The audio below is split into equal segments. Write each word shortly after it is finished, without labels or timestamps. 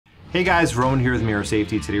Hey guys, Roman here with MIRA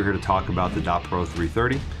Safety. Today we're here to talk about the DOTPro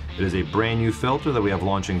 330. It is a brand new filter that we have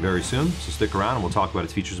launching very soon, so stick around and we'll talk about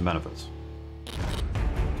its features and benefits.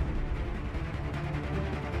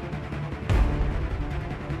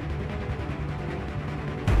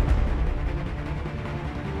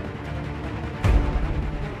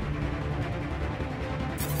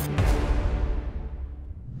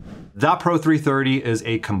 DOTPro 330 is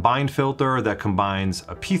a combined filter that combines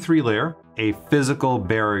a P3 layer, a physical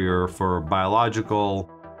barrier for biological,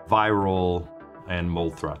 viral, and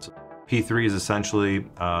mold threats. P3 is essentially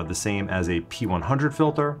the same as a P100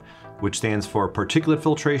 filter, which stands for particulate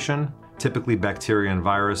filtration. Typically, bacteria and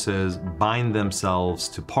viruses bind themselves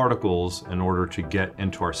to particles in order to get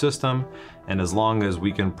into our system, and as long as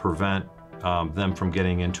we can prevent them from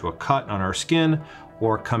getting into a cut on our skin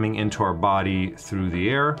or coming into our body through the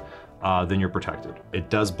air, then you're protected. It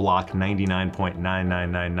does block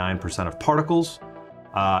 99.9999% of particles,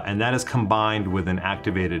 and that is combined with an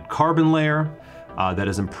activated carbon layer that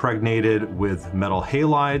is impregnated with metal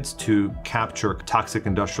halides to capture toxic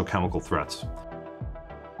industrial chemical threats.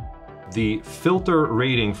 The filter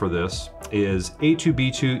rating for this is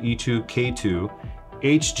A2B2E2K2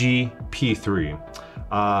 HGP3.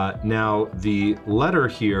 Now, the letter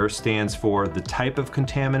here stands for the type of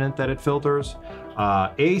contaminant that it filters.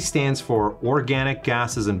 A stands for organic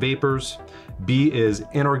gases and vapors. B is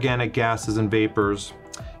inorganic gases and vapors.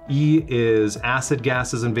 E is acid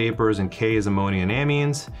gases and vapors, and K is ammonia and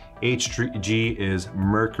amines. HG is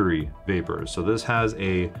mercury vapors. So this has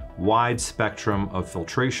a wide spectrum of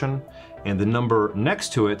filtration, and the number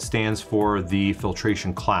next to it stands for the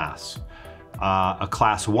filtration class. A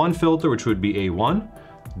class 1 filter, which would be A1,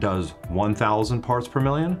 does 1,000 parts per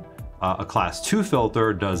million. A class 2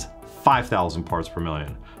 filter does 5,000 parts per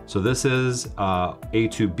million. So this is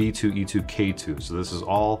A2B2E2K2. So this is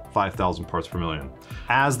all 5,000 parts per million.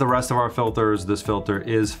 As the rest of our filters, this filter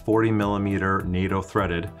is 40mm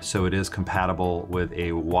NATO-threaded, so it is compatible with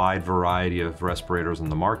a wide variety of respirators in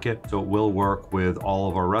the market. So it will work with all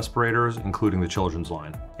of our respirators, including the children's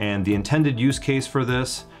line. And the intended use case for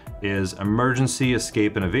this is emergency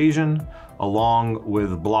escape and evasion, along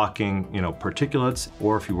with blocking, particulates,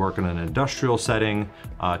 or if you work in an industrial setting,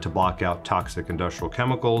 to block out toxic industrial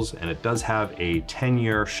chemicals. And it does have a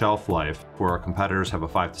 10-year shelf life, where our competitors have a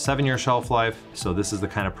 5 to 7 year shelf life. So this is the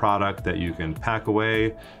kind of product that you can pack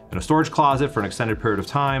away in a storage closet for an extended period of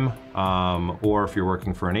time, or if you're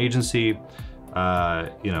working for an agency,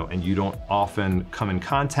 and you don't often come in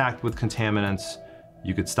contact with contaminants,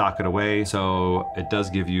 you could stock it away. So it does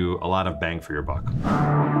give you a lot of bang for your buck.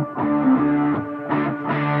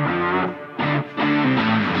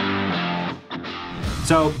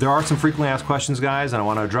 So there are some frequently asked questions, guys, and I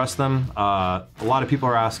want to address them. A lot of people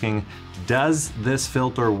are asking, does this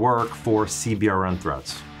filter work for CBRN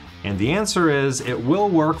threats? And the answer is it will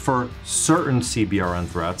work for certain CBRN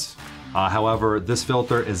threats. However, this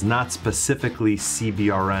filter is not specifically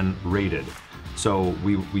CBRN rated. So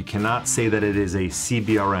we cannot say that it is a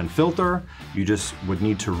CBRN filter. You just would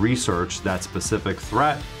need to research that specific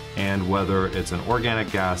threat and whether it's an organic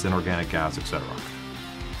gas, inorganic gas, etc.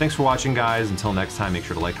 Thanks for watching, guys. Until next time, make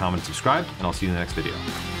sure to like, comment, and subscribe, and I'll see you in the next video.